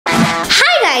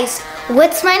guys,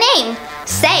 what's my name?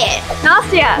 Say it.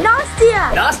 Nastya.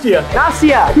 Nastya. Nastya.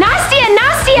 Nastya. Nastya.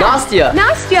 Nastya. Nastya.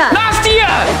 Nastya. Nastya.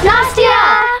 Nastya!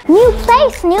 New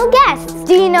place, new guests.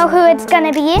 Do you know who it's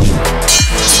gonna be?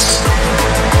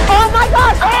 Oh my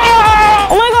gosh!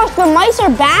 Oh my gosh, the mice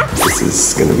are back? This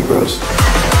is gonna be gross.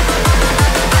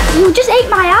 You just ate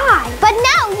my eye. But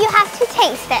now you have to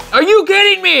taste it. Are you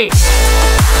kidding me?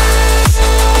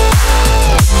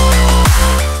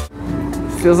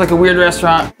 Feels like a weird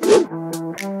restaurant.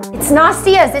 It's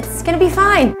Nastya's. It's gonna be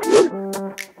fine.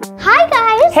 Hi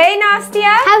guys. Hey, Nastya.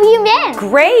 How have you been?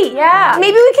 Great, yeah.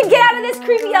 Maybe we could get out of this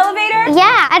creepy elevator?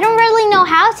 Yeah, I don't really know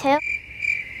how to.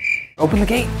 Open the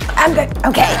gate. I'm good.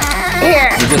 Okay.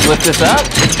 Here. You just lift this up?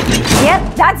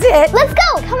 Yep, that's it. Let's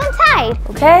go. Come inside.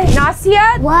 Okay,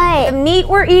 Nastya. What? The meat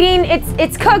we're eating,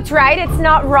 it's cooked, right? It's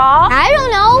not raw? I don't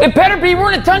know. It better be.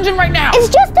 We're in a dungeon right now. It's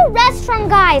just a restaurant,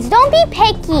 guys. Don't be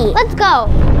picky. Let's go.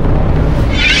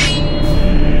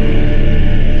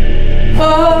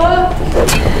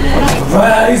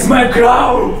 Where is my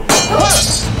crown?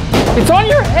 It's on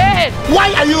your head.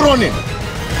 Why are you running?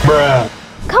 Bruh.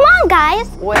 Come on, guys.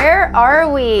 Where are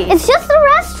we? It's just a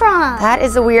restaurant. That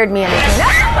is a weird mannequin.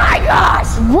 Oh my gosh!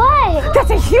 What?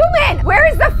 That's a human! Where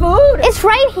is the food? It's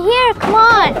right here. Come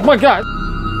on. Oh my God.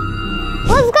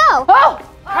 Let's go. Oh!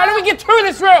 How do we get through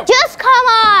this room? Just come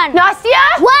on.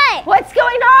 Nastya? What? What's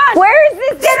going on? Where is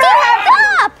this dinner happening?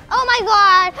 Stop! Oh my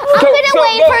God. I'm gonna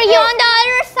wait for you on the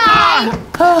other side.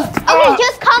 Okay,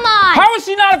 just come on. How is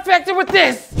she not affected with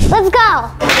this? Let's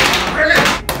go.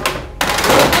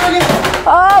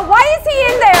 Why is he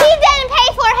in there? He didn't pay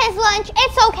for his lunch.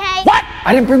 It's okay. What?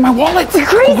 I didn't bring my wallet.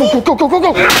 Crazy. Go.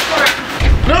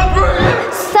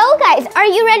 So guys, are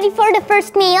you ready for the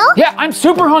first meal? Yeah, I'm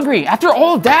super hungry. After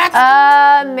all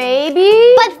that.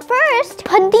 Maybe? But first,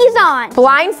 put these on.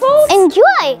 Blindfold?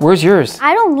 Enjoy. Where's yours?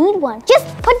 I don't need one. Just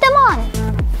put them on.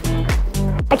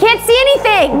 I can't see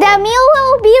anything. The meal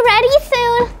will be ready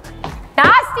soon.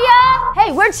 Nastya!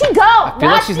 Hey, where'd she go? I feel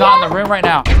like she's not in the room right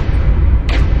now.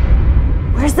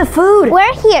 Where's the food?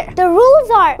 We're here. The rules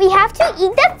are we have to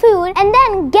eat the food and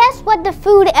then guess what the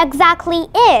food exactly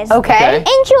is. Okay.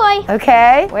 Enjoy.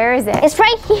 Okay. Where is it? It's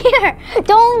right here.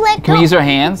 Don't let go. Can we use our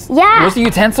hands? Yeah. Where's the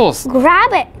utensils?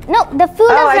 Grab it. No, the food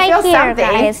is I right feel here, something.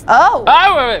 guys. Oh.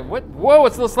 Oh, wait. What? Whoa,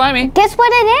 it's a little slimy. Guess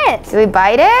what it is? Do we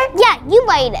bite it? Yeah, you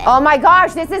bite it. Oh my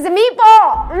gosh, this is a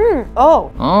meatball.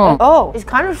 Oh. Oh. Oh, it's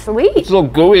kind of sweet. It's a little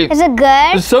gooey. Is it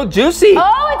good? It's so juicy.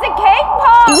 Oh, it's a cake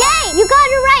pop. Yay, you got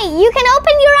it right. You can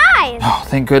open your eyes. Oh,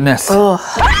 thank goodness. Oh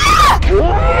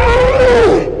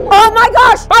my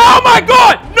gosh. Oh my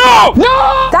God! No!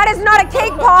 No! That is not a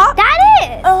cake pop. That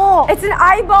is. Oh, it's an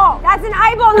eyeball. That's an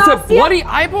eyeball, It's a Nastya. bloody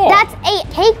eyeball. That's a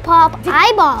cake pop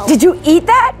eyeball. Did you eat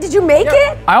that? Did you make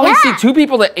it? I only see Yeah. 2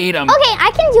 people that ate them. Okay,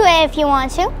 I can do it if you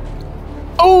want to.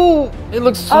 Oh, it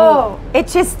looks so... Oh,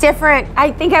 it's just different.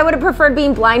 I think I would have preferred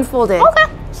being blindfolded. Okay,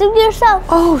 suit yourself.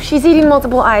 Oh, she's eating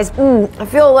multiple eyes. I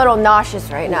feel a little nauseous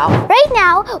right now. Right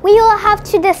now, we will have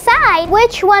to decide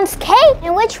which one's cake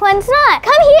and which one's not.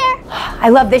 Come here. I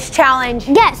love this challenge.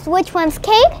 Guess which one's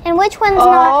cake and which one's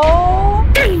not. Oh.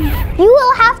 You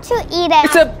will have to eat it.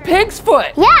 It's a pig's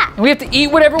foot. Yeah. And we have to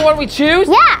eat whatever one we choose?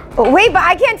 Yeah. Wait, but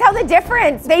I can't tell the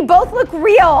difference. They both look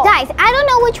real. Guys, I don't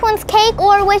know which one's cake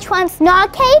or which one's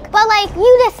not cake, but like,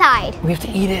 you decide. We have to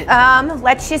eat it.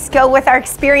 Let's just go with our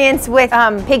experience with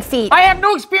pig feet. I have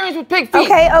no experience with pig feet.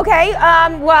 Okay.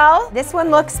 Well, this one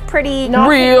looks pretty not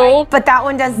Real. but that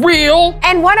one does. Real.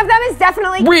 And one of them is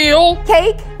definitely Real.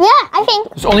 cake. Yeah, I think.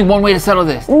 There's only one way to settle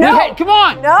this. No. Hey, come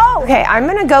on. No. Okay, I'm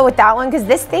gonna go with that one because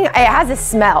this thing, it has a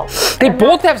smell. They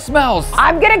both have smells.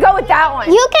 I'm gonna go with that one.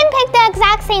 You can pick the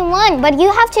exact same one, but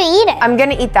you have to eat it. I'm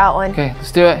gonna eat that one. Okay,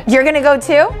 let's do it. You're gonna go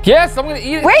too? Yes, I'm gonna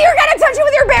eat it. Wait, you're gonna touch it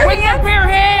with your bare With my hands? bare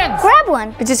hands. Grab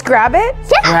one. Just grab it?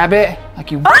 Yeah. Grab it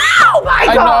like you... Oh my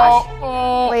I gosh! know.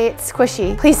 Oh. Wait, it's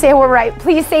squishy. Please say we're right.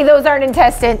 Please say those aren't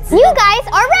intestines. You guys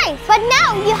are right, but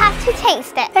now you have to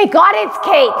taste it. Thank God it's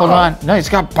cake. Hold on. No, you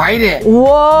just gotta bite it. Whoa.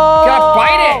 Gotta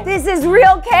bite it. This is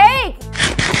real cake.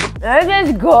 This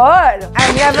is good.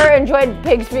 I've never enjoyed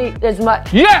pig's feet as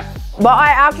much. Yes. But I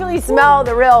actually smell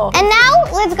the real. And now,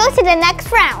 let's go to the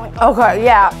next round. Okay,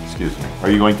 yeah. Excuse me.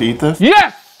 Are you going to eat this?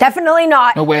 Yes. Definitely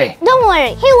not. No way. Don't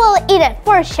worry, he will eat it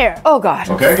for sure. Oh God.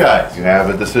 Okay, guys, you have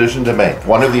a decision to make.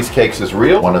 One of these cakes is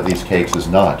real, one of these cakes is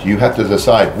not. You have to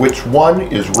decide which one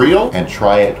is real and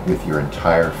try it with your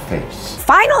entire face.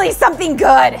 Finally something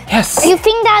good. Yes. You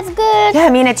think that's good? Yeah, I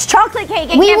mean, it's chocolate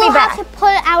cake. It We can't will be have bad. to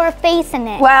put our face in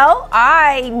it. Well,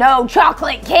 I know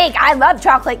chocolate cake. I love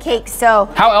chocolate cake, so.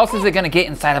 How else is it gonna get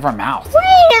inside of our mouth?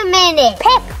 Wait a minute.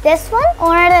 Pick this one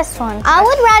or this one. I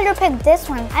would rather pick this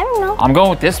one. I don't know. I'm going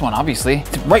with this this one, obviously.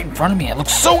 It's right in front of me. It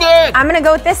looks so good. I'm gonna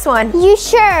go with this one. You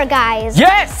sure, guys?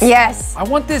 Yes. Yes. I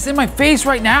want this in my face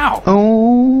right now.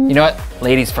 Oh. You know what?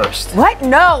 Ladies first. What?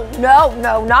 No,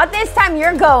 not this time.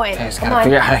 You're going. I just gotta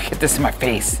figure out how to get this in my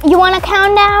face. You want to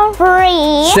count down?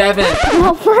 3. 7.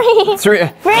 No, 3. 3. 3.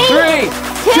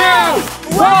 2.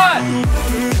 1.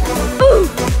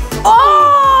 Oh!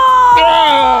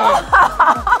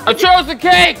 I chose the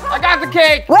cake. I got the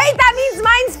cake. Wait, that means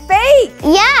mine's fake.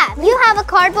 Yeah, you have a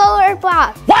cardboard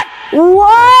box. What?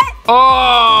 What?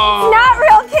 Oh. Not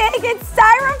real cake, it's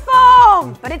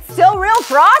styrofoam. But it's still real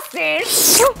frosting.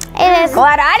 It is.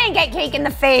 Glad I didn't get cake in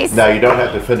the face. Now, you don't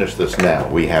have to finish this now.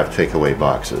 We have takeaway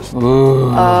boxes.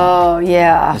 Ooh. Oh,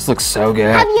 yeah. This looks so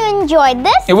good. Have you enjoyed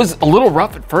this? It was a little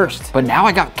rough at first, but now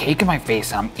I got cake in my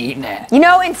face and I'm eating it. You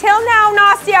know, until now,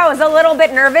 Nastya, I was a little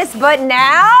bit nervous, but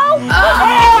now...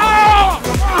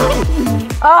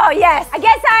 Oh, yes. I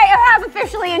guess I have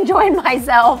officially enjoyed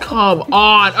myself. Come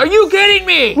on. Are you kidding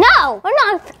me? No, we're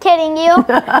not kidding you.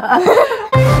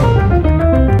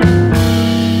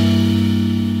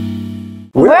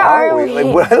 Where are we?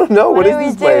 Like, I don't know. What is are we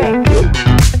this place?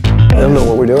 I don't know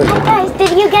what we're doing. Guys,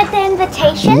 did you get the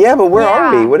invitation? Yeah, but where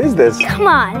are we? What is this? Come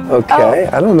on. Okay,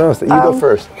 I don't know. So you go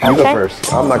first. You go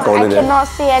first. I'm not going in there.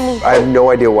 see anything. I have no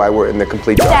idea why we're in the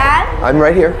complete dark. Dad? I'm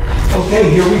right here.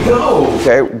 Okay, here we go.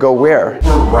 Okay, go where?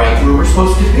 We're right where we're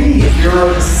supposed to be. Here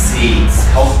are the seats.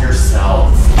 Help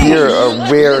yourself. Here,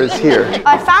 where is here?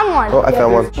 I found one. Oh, I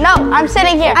found one. No, I'm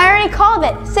sitting here. I already called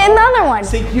it. Sit in the other one.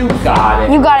 See, you got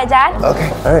it. You got it, Dad?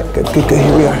 Okay, all right, good.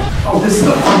 Here we are. Oh, this is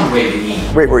the fun way to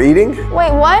eat. Wait, we're eating?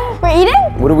 Wait, what? We're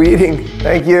eating? What are we eating?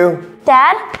 Thank you.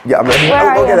 Dad? Yeah, I'm right here. Where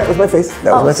are Okay, you? that was my face.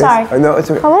 That was my sorry. face. No, it's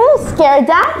okay. I'm a little scared,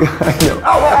 Dad. I know.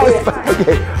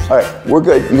 Okay, all right, we're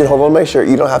good. You can hold on my shirt.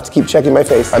 You don't have to keep checking my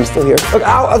face. I'm still here. Okay,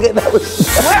 ow, okay, that was...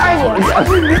 Where are you?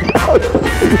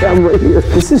 Yeah, I'm right here.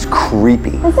 This is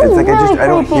creepy. It's like really I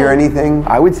don't creepy. hear anything.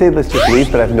 I would say let's just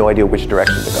leave, but I have no idea which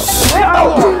direction to go. Where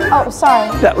are you? Oh, sorry.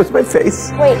 That was my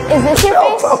face. Wait, is this your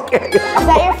face? Okay. Is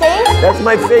that your face? That's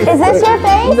my face. Is this your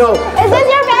face? No. Is this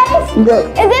your face? No.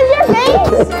 Is this your face?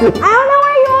 I don't know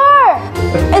where you are.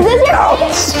 Is this your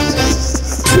face?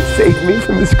 Save me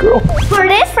from this girl. For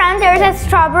this round, there's a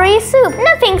strawberry soup.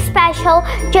 Nothing special,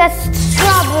 just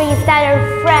strawberries that are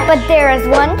fresh. But there is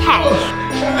one catch.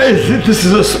 This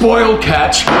is a spoiled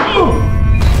catch.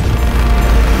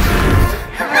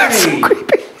 Hey,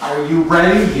 are you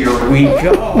ready? Here we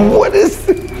go. What is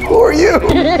this? Who are you?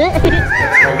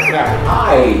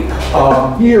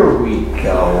 Hi. Here we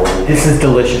go. This is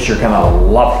delicious. You're gonna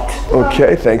love it.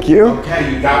 Okay, thank you.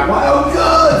 Okay, you got one. Oh,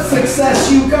 good. Success.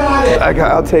 You got it.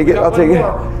 I'll take it. I'll take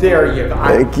it. There you go.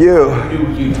 Thank you. I knew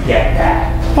you'd get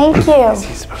that. Thank you.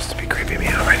 He's supposed to be creeping me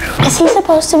out right now. Is he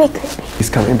supposed to be creepy? He's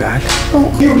coming back.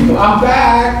 Here we go. I'm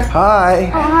back. Hi.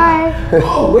 Hi.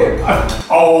 Oh, wait.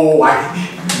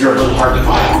 You're a little hard to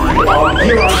find.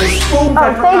 Here are the spoons.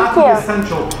 I forgot the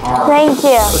essential part. Thank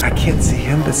you. I can't see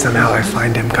him, but somehow I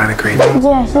find him kind of creepy.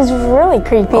 Yeah, he's really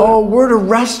creepy. Oh, we're at a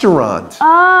restaurant.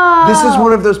 Oh. This is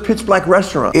one of those pitch black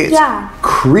restaurants. It's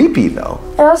creepy though.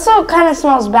 It also kind of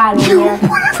smells bad in here.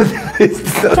 Whatever that is.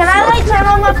 Can I like turn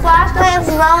on my flashlight and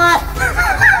smell it?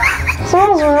 It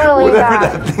smells really Whatever bad.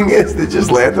 that thing is that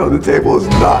just landed on the table is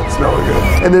not smelling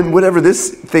good. And then whatever this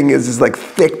thing is like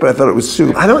thick, but I thought it was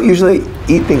soup. I don't usually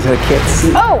eat things that I can't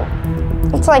see. Oh,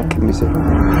 it's like Let me see.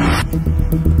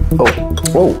 Oh,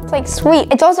 whoa. it's like sweet.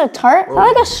 It's also tart. Is that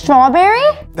like a strawberry?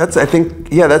 That's, I think,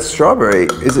 yeah, that's strawberry.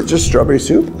 Is it just strawberry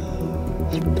soup?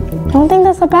 I don't think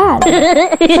that's that bad.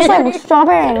 It's just like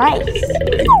strawberry and ice.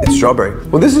 It's strawberry.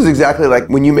 Well, this is exactly like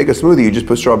when you make a smoothie, you just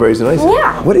put strawberries and ice.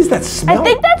 Yeah. What is that smell? I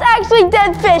think that's actually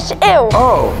dead fish. Ew.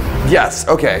 Oh, yes,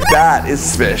 okay. That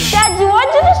is fish. Dad, do you want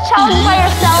to do this challenge by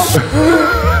yourself?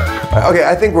 Okay,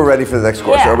 I think we're ready for the next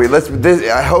course, Yeah. are we?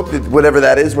 I hope that whatever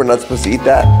that is, we're not supposed to eat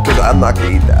that, because I'm not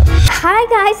gonna eat that. Hi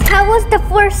guys, how was the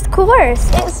first course?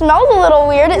 It smells a little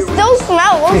weird. It still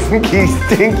smells.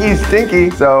 Stinky.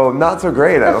 So, not so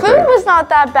great, I don't Food think. was not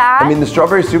that bad. I mean, the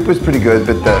strawberry soup was pretty good,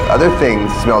 but the other things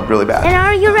smelled really bad. And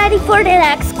are you ready for the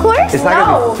next course? It's not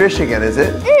gonna be fish again, is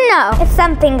it? No, it's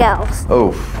something else.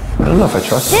 Oh, I don't know if I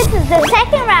trust This it. is the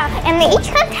second round, and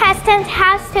each contestant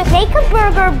has to make a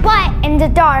burger, but in the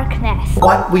darkness.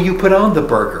 What will you put on the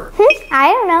burger? I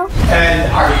don't know.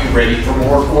 And are you ready for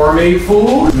more gourmet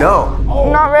food? No.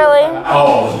 Not really.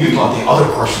 Oh, you thought the other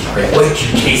course was great. What did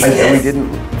you taste this? We didn't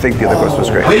think the other course was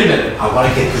great. Wait a minute. I want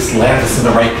to get this lettuce in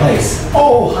the right place.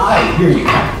 Oh, hi. Here you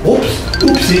go. Oops.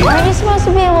 Oopsie. Aren't you supposed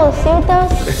to be able to see with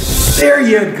those? There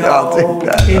you go. I'll take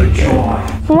that.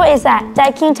 Enjoy. What is that?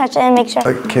 Dad, can you touch it and make sure?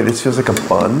 Okay, this feels like a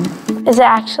bun. Is it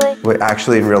actually? Wait,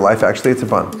 actually, in real life, actually, it's a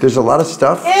bun. There's a lot of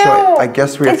stuff, Ew. so I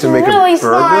guess we have to make a burger. It's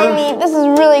really slimy. This is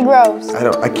really gross.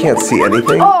 I can't see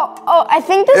anything. Oh, I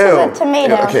think this is a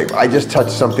tomato. Ew, okay, I just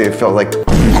touched something that felt like...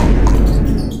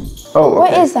 Oh,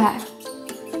 okay. What is that?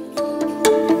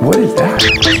 What is that?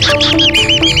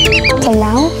 It's a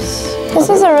mouse? This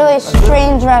is a really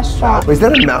strange restaurant. Wait, is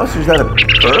that a mouse or is that a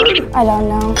bird? I don't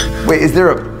know. Wait, is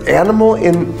there an animal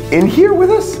in here with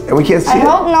us? And we can't see I it?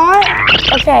 hope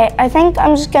not. Okay, I think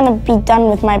I'm just gonna be done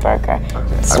with my burger.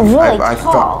 Okay. It's really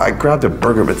tall. I grabbed a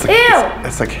burger, but it's like, Ew.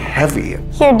 it's like heavy.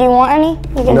 Here, do you want any?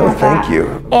 You can No, have thank that.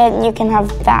 you. And you can have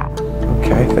that.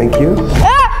 Okay, thank you.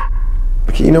 Ah!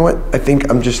 Okay, you know what? I think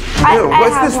I'm just... I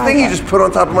what's have this my thing you burger. just put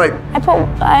on top of my...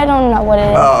 I don't know what it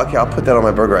is. Oh, okay, I'll put that on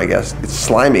my burger, I guess. It's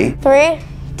slimy. 3,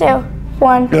 2,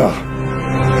 1. Ugh.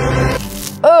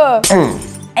 Ugh.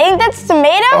 I think that's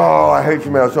tomato. Oh, I hate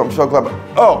tomatoes, so I'm so glad.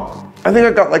 Oh, I think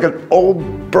I got like an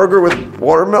old burger with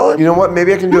watermelon. You know what?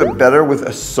 Maybe I can do it better with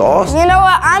a sauce. You know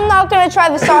what? I'm not gonna try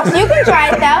the sauce. You can try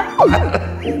it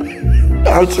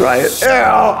though. I'll try it. Ew,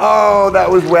 oh, that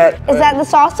was wet. Is that the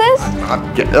sauces?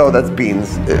 Oh, that's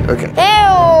beans. Okay.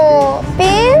 Ew.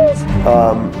 Beans?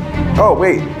 Oh,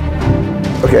 wait.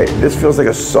 Okay, this feels like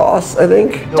a sauce, I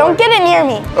think. Don't get it near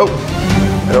me. Oh,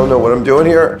 I don't know what I'm doing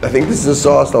here. I think this is a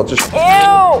sauce. I'll just...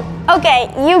 Ew. Okay,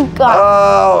 you got it.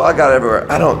 Oh, I got it everywhere.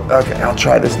 Okay, I'll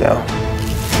try this now.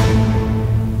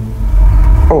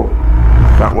 Oh,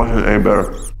 that wasn't any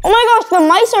better. Oh my gosh, the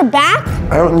mice are back?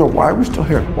 I don't know why we're still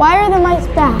here. Why are the mice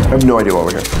back? I have no idea why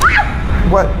we're here.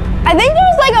 What? I think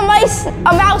there's like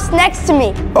a mouse next to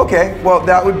me. Okay, well,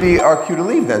 that would be our cue to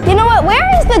leave then. You know what? Where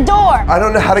is the door? I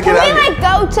don't know how to get out of here. Can we like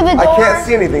go to the door? I can't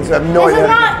see anything, so I have no This idea. is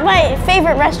not my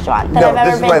favorite restaurant that I've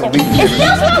ever been to. This is my least It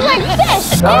still smells like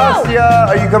fish. Ew. Nastya,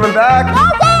 are you coming back?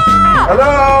 Nastya!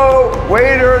 Hello,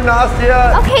 waiter,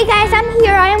 Nastya. Okay, guys, I'm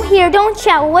here. Don't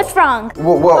shout. What's wrong?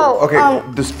 Whoa, okay,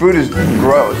 this food is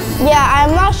gross. Yeah,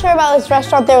 I'm not sure about this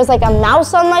restaurant. There was like a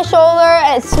mouse on my shoulder,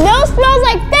 and it smells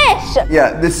like fish.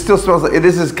 Yeah, this still smells like,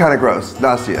 this is kind of gross.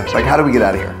 Nastya, like, how do we get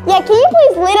out of here? Yeah, can you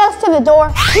please lead us to the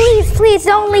door? Please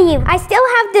don't leave. I still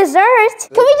have dessert.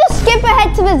 Can we just skip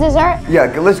ahead to the dessert? Yeah,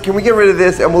 can we get rid of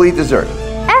this and we'll eat dessert?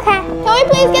 Okay. Can we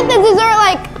please get the dessert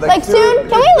like soon?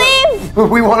 Can we leave?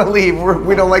 We want to leave.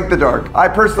 We don't like the dark. I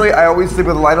always sleep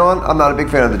with the light on. I'm not a big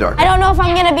fan of the dark. I don't know if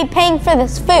I'm gonna be paying for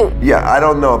this food. Yeah, I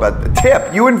don't know about the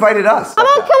tip. You invited us. How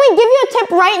about, can we give you a tip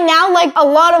right now, like a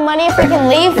lot of money if we can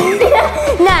leave?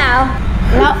 No.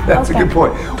 That's a good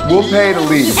point. We'll pay to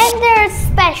leave. And there's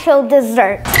special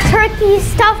dessert. Turkey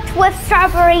stuffed with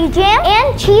strawberry jam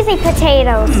and cheesy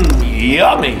potatoes.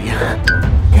 Yummy.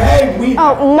 Hey, we...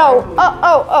 Oh, no.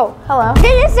 Hello. The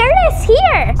dessert is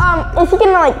here. Is he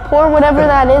gonna like pour whatever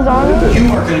that is on it?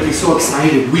 You are going to be so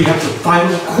excited. We have the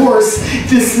final course.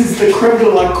 This is the creme de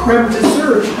la creme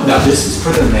dessert. Now, this is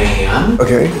for the man.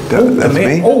 Okay, that's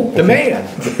me. Oh, the man.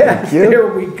 Yeah, you.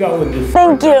 there we go.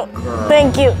 Thank you.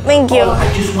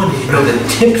 I just wanted you to know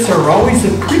that tips are always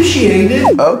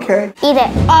appreciated. Okay. Eat it.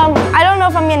 I don't know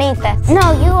if I'm gonna eat this.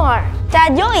 No, you are.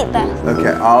 Dad, you'll eat this.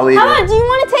 Okay, I'll eat How it. about, do you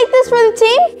want to take this for the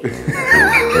team?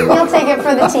 You'll take it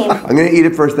for the team. I'm gonna eat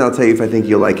it first, and I'll tell you if I think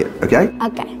you'll like it. Okay?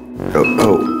 Okay.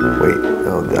 Wait.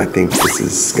 Oh, I think this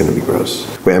is gonna be gross.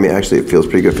 Wait, I mean, actually, it feels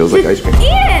pretty good. It feels like ice cream. Eat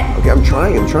it. Okay, I'm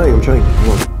trying. Come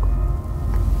on.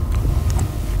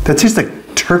 That tastes like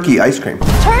turkey ice cream.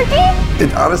 Turkey?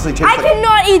 It honestly tastes I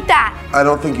cannot eat that. I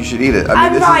don't think you should eat it. I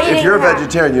I'm mean, not if eating you're a that.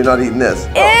 vegetarian, you're not eating this.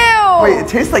 Ew. Wait, it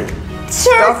tastes like Turkey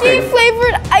stuffing.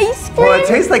 flavored ice cream? Well, it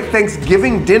tastes like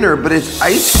Thanksgiving dinner, but it's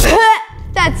ice cream.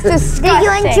 That's disgusting. Did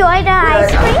you enjoy the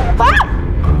ice cream?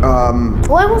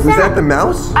 What was Was that? that the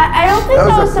mouse? I don't think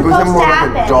that was supposed that more to like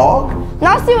happen. a dog?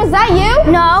 Nastya, was that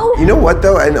you? No. You know what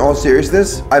though, in all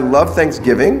seriousness, I love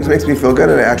Thanksgiving. This makes me feel good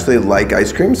and I actually like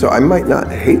ice cream, so I might not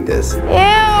hate this. Ew.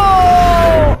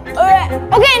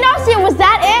 Okay, Nastya, was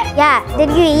that it? Yeah. Did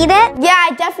you eat it? Yeah,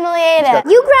 I definitely ate it.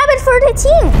 You grab it for the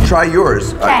team. Try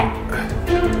yours. Okay.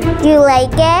 Do you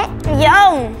like it?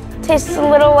 Yum. Tastes a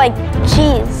little like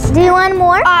cheese. Do you want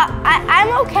more? I'm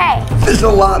okay. There's a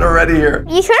lot already here.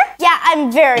 You sure? Yeah,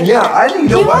 I'm very Yeah, sure. I think you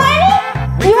know You what? want it?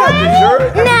 We You got want dessert. it?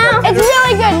 and we No. got It's dessert.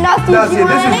 really good. Nastya, do Nastya, you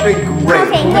this want has it? been great.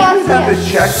 Okay, Can we just have Nastya. the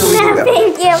check so we can go?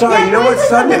 Thank you. Sorry, you know what,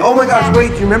 Sunday? Oh my gosh, wait,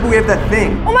 do you remember we have that thing?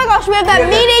 Oh my gosh, we have that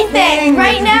meeting thing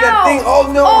right We have to do now. that thing. Oh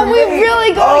no, Oh, we're we late.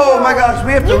 really gotta Oh go. my gosh,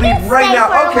 we have to You leave can right stay now.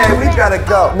 for a Okay, little we bit. gotta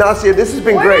go. Nastya, this has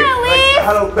been We're great. gonna leave.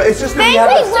 It's just that we Thank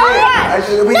have you a so thing. much.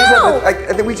 We just have I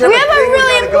think we just We have have a thing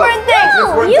really gotta go. important thing. It's an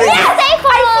important You thing. can't stay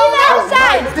for a little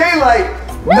outside. Daylight,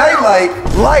 nightlight,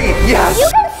 light, yes. You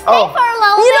can stay for a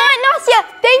little You know what, Nastya? Nastya,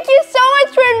 thank you so much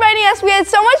for inviting us. We had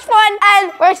so much fun,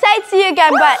 and we're excited to see you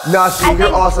again. But Nastya,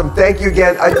 you're awesome. Thank you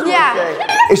again.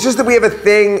 It's just that we have a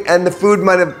thing, and the food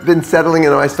might have been settling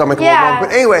in my stomach a little long.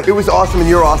 But anyway, it was awesome, and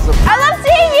you're awesome. I love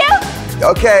seeing you.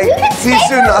 Okay, see you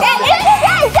soon, Nastya.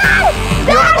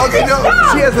 Okay, no,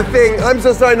 she has a thing. I'm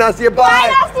so sorry, Nastya. Bye. Bye,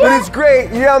 Nastya. But it's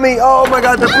great, yummy. Oh my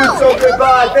God, the food's so good.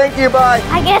 Bye. Thank you. Bye.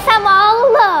 I guess I'm all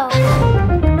alone.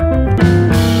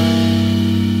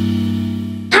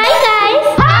 Hi, guys.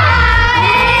 Hi.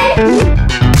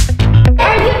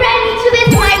 Are you ready to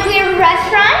visit my weird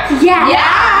restaurant?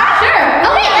 Yeah. Sure.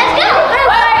 Okay, let's go.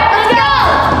 Let's go.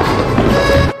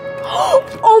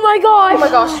 Oh my gosh. Oh my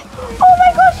gosh. Oh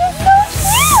my gosh, it's so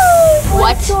cute.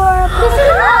 What?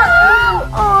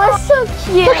 Oh, it's so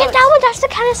cute. Look at that one. That's the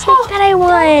kind of snake that I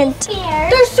want.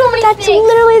 There's so many That's snakes.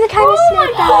 literally the kind of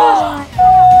snake that I want.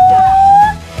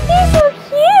 He's so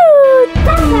cute.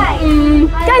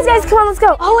 Guys, come on, let's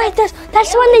go. Oh wait, that's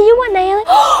the one that you want, Naomi.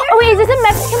 Oh wait, is this a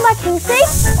Mexican black king snake?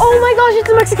 Oh my gosh, it's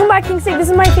a Mexican black king snake. This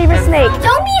is my favorite snake.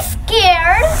 Don't be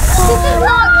scared. This is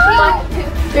not cute. 1,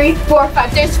 2, 3, 4,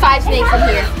 5. There's 5 snakes in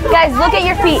here. Guys, look at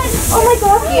your feet. Oh my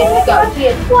god.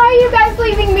 Why are you guys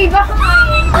leaving me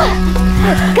behind?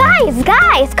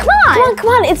 Guys, come on. Come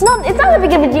on. It's not that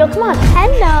big of a deal. Come on.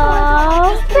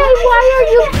 Hello. Babe, why are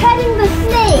you petting the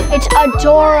snake? It's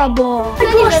adorable. Oh my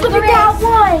gosh, look at that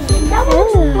one.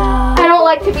 I don't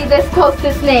like to be this close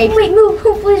to snakes. Wait, move,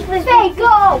 please. Hey,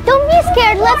 go. Don't be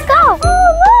scared. Let's go.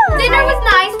 Dinner was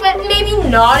nice, but maybe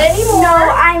not anymore. No,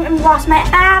 I lost my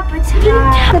appetite.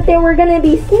 That there were gonna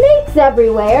be snakes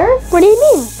everywhere. What do you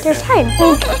mean? There's time.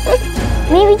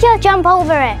 Maybe just jump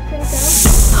over it.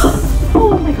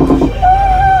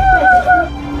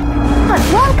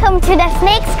 Welcome to the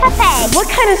Snakes Cafe. What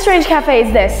kind of strange cafe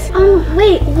is this?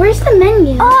 Wait, where's the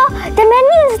menu? Oh, the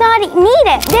menu is not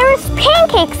needed. There's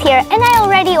pancakes here, and I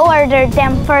already ordered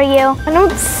them for you. I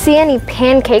don't see any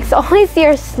pancakes. All I see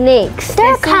are snakes.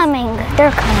 They're coming.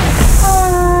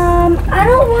 I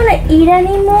don't want to eat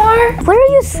anymore. What are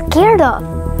you scared of?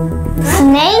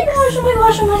 Snakes?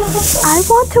 I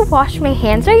want to wash my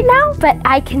hands right now, but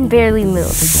I can barely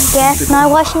move. Guess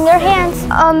not washing your hands.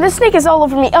 This snake is all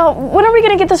over me. When are we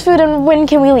gonna get this food and when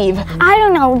can we leave? I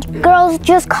don't know. Girls,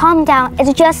 just calm down.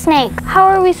 It's just snake. How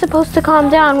are we supposed to calm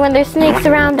down when there's snakes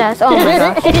around us? Oh my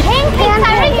gosh.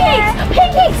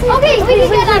 Pancakes! Okay, we can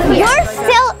get out of here.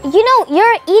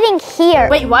 You're eating here.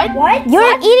 Wait, what?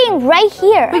 You're eating right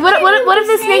here. Wait, what if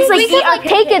the snakes like eat our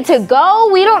take it to go?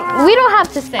 We don't have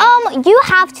to stay. You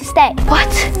have to stay. What?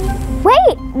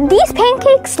 Wait, these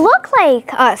pancakes look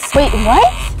like us. Wait,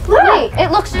 what? Wait,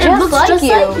 it looks just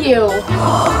like you.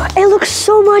 It looks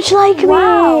so much like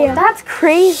me. That's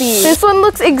crazy. This one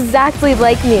looks exactly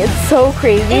like me. It's so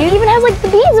crazy. It even has like the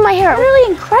beads in my hair. Really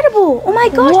incredible. Oh my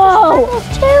gosh. Whoa.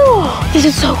 Too. This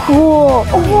is so cool.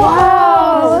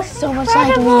 Wow. This is so much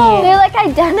like me. They're like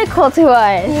identical to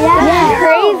us. Yeah.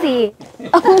 Crazy.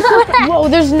 Whoa,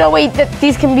 there's no way that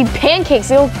these can be pancakes.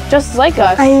 They look just like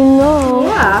us. I know.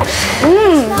 Yeah.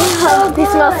 They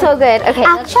smell so good. Okay,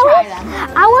 let's Actually, try them.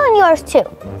 I want yours too.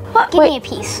 Give me a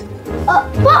piece.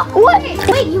 What?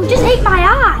 Wait, you just ate my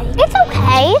eye. It's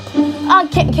okay.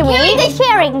 Can we eat? It's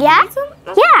sharing, yeah?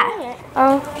 Yeah.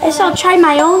 Guess I'll try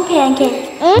my own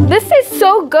pancake. This is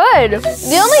so good.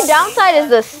 The only downside is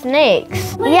the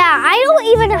snakes. Yeah, I don't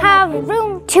even have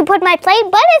room to put my plate,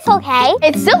 but it's okay.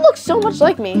 It still looks so much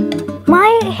like me.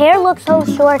 My hair looks so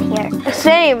short here.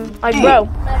 Same. Like, bro.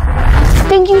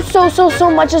 Thank you so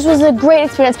much. This was a great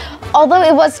experience. Although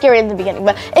it was scary in the beginning,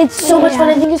 but it's so much fun.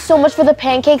 And thank you so much for the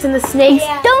pancakes and the snakes.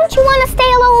 Don't you want to stay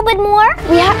a little bit more?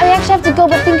 We actually have to go,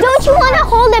 but Don't you want to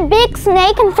hold a big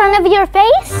snake in front of your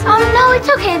face? No, it's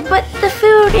okay, but the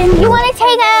food and... You want to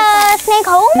take a snake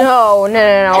home? No.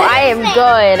 I am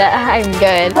good. I'm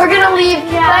good. We're gonna leave.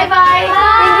 Bye-bye.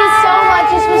 Thank you so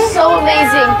much. This was so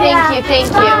amazing.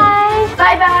 Thank you.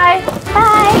 Bye-bye.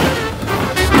 Bye.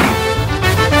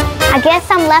 I guess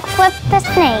I'm left with the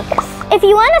snakes. If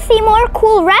you want to see more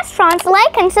cool restaurants,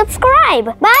 like and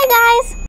subscribe. Bye, guys.